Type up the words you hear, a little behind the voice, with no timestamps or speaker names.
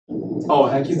Oh,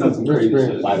 heck, he's done some crazy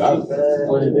shit. 5 hours.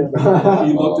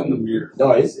 He looked in the mirror.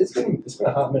 No, it's been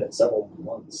a hot minute, several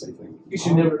months, I think. You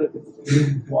should never look at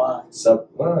the Why?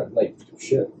 Like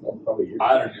shit, probably a year.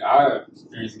 I don't know. I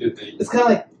experienced good things. It's kind of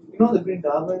like, you know, the Green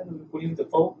Goblin, William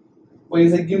Dafoe, where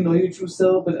he's like, you know your true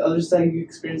self, but the other side you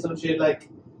experience some shit like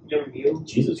you never knew.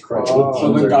 Jesus Christ!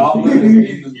 So the goblin is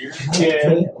in the mirror.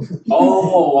 Yeah.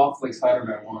 Oh, off like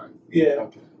Spider-Man 1. Yeah.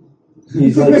 Okay.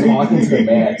 He's like talking to the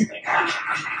man.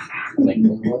 Like,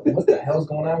 what the hell's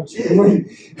going on with you?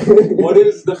 What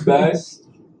is the best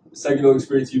psychedelic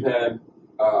experience you've had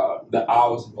that I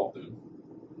was involved in?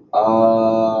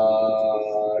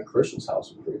 Christian's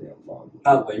house was pretty damn fun.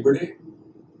 Not Labor Day?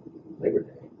 Labor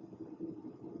Day.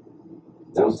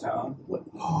 Downtown? What?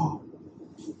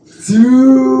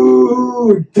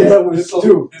 Dude! That was...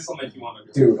 This'll make you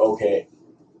want to go. Dude, okay.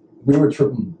 We were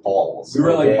tripping balls. We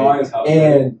were like by his house.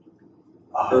 And...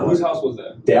 or whose house was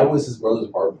that? That was his brother's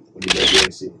apartment when he was at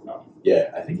UAC. Oh.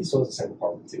 Yeah, I think he still has the same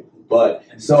apartment too. But,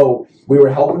 so, we were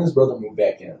helping his brother move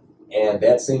back in. And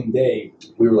that same day,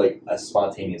 we were like a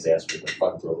spontaneous ass trip. Like,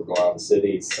 fucking throw. We're going out in the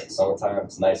city. It's like summertime.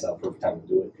 It's nice out. Perfect time to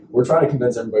do it. We're trying to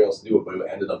convince everybody else to do it, but it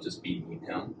ended up just being me and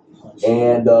him.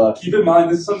 And keep in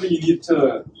mind, this is something you need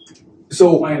to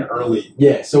plan early.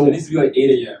 Yeah, so it needs to be like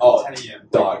 8 a.m. 10 a.m.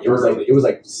 Dog, it was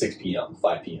like 6 p.m.,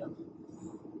 5 p.m.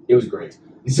 It was great.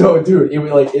 So, dude, it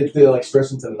was like it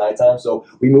stretched into the nighttime. So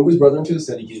we moved his brother into the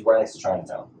city. He's right next to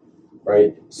Chinatown,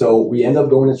 right? So we end up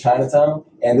going to Chinatown,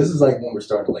 and this is like when we're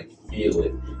starting to like feel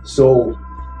it. So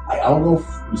I don't know if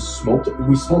we smoked.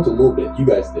 We smoked a little bit. You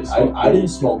guys did. I didn't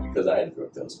smoke because I had a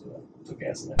drug test, but I took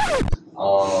acid.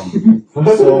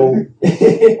 So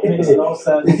makes no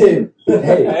sense.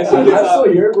 Hey, I'm still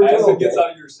here. It gets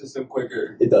out of your system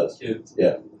quicker. It does. Kids.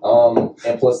 Yeah.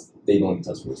 And plus, they don't even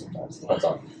test for it sometimes. Depends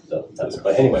on the test.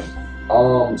 But anyway,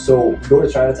 so we go to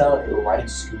Chinatown and we're riding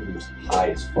scooters high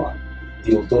as fuck.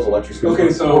 Those electric scooters.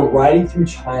 Okay, so we're riding through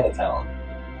Chinatown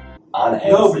on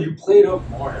acid. No, but you played up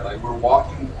more. Like we're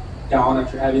walking down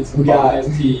after having some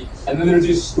iced tea, and then there's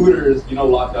these scooters,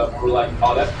 locked up. And we're like,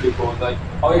 oh, that's pretty cool. It's like,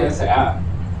 oh yeah, it's an app.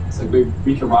 It's like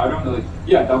we can ride them. They're like,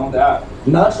 yeah, download the app.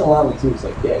 Nonchalantly too. It's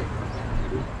like, yeah.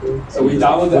 So we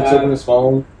download the app. On his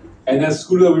phone. And that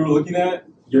scooter that we were looking at,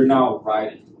 you're now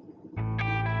riding.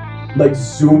 Like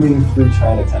zooming through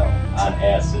Chinatown on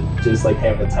acid, just like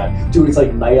having a time. Dude, it's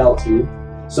like night out too.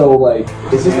 So like,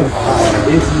 it's just a vibe.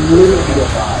 It's literally a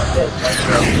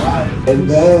vibe. And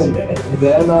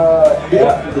then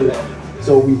yeah.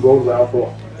 So we rode around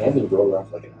for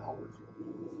like an hour.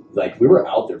 Like we were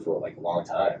out there for like a long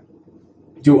time.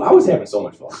 Dude, I was having so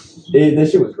much fun.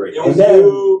 This shit was great. It was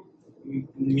you,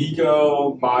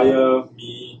 Miko, Maya,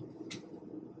 me.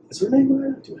 Is her name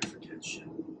Maya? Dude, I forget shit.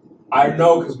 I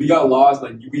know, because we got lost,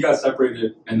 like, we got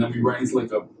separated, and then we ran into,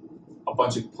 like, a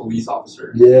bunch of police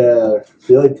officers. Yeah,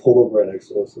 they, like, pulled over right next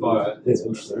to us. But it's an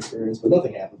interesting experience, but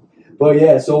nothing happened. But,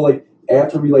 yeah, so, like,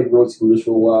 after we, like, rode scooters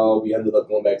for a while, we ended up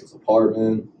going back to his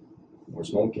apartment. We're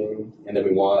smoking, and then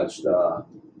we watched, what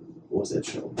was that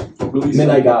show?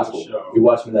 Midnight Gospel. We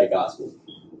watched Midnight Gospel,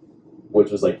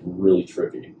 which was, like, really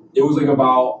trippy. It was, like,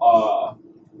 about,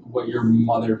 what your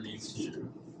mother means to you.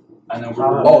 And then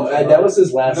that was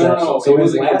his last episode. No, so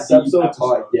his last episode,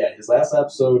 his last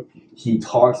episode, he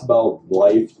talks about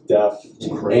life, death,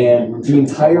 and the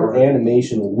entire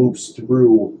animation loops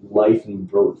through life and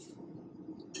birth.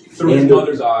 Through his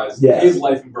mother's eyes. Yeah. His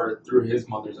life and birth through his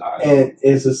mother's eyes. And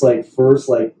it's just like, first,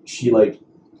 like,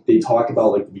 they talk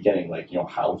about, like, the beginning, like,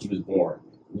 how he was born.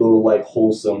 Little, like,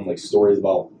 wholesome, like, stories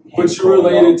about him. But you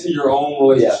related to your own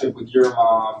relationship with your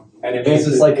mom. And it's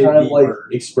just like kind of like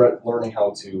learning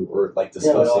how to, or like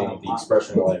discussing the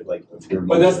expression of like of your emotions.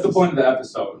 But that's the point of the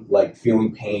episode. Like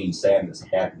feeling pain, sadness,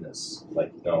 happiness.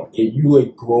 Like you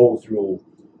like grow through.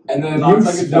 And then you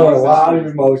feel a lot of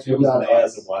emotions on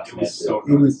acid watching that.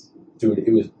 It was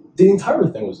the entire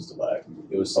thing was just a vibe.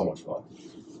 It was so much fun.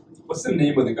 What's the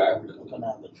name of the guy who did it?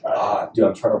 Dude,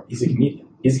 I'm trying to. He's a comedian.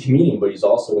 He's a comedian, but he's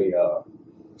also a.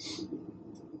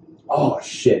 Oh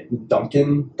shit,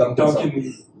 Duncan.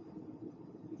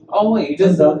 Oh wait, you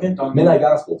just Duncan? Midnight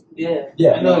Gospel. Yeah.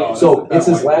 Yeah. No, so it's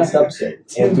his last episode.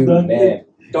 And dude, man.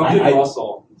 Duncan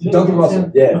Russell. Duncan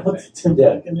Russell. Yeah.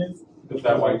 Duncan is? Is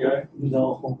that white guy?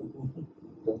 No.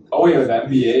 Oh wait, the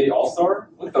NBA All-Star?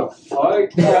 What the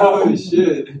fuck? Holy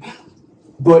shit.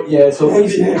 But yeah, so every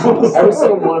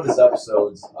single one of his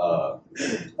episodes go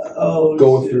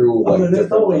through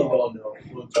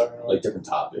like different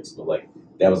topics, but like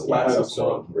that was the last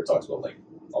episode where it talks about like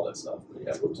all that stuff. But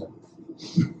yeah, what was that?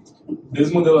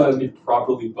 This one though has me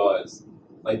properly buzzed.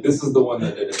 Like this is the one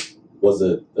that did it. Was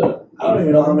it the? I don't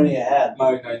even know how many I had.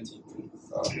 My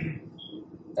 19th.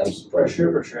 I'm For surprised.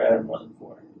 sure, I had more than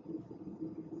 4.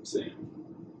 See.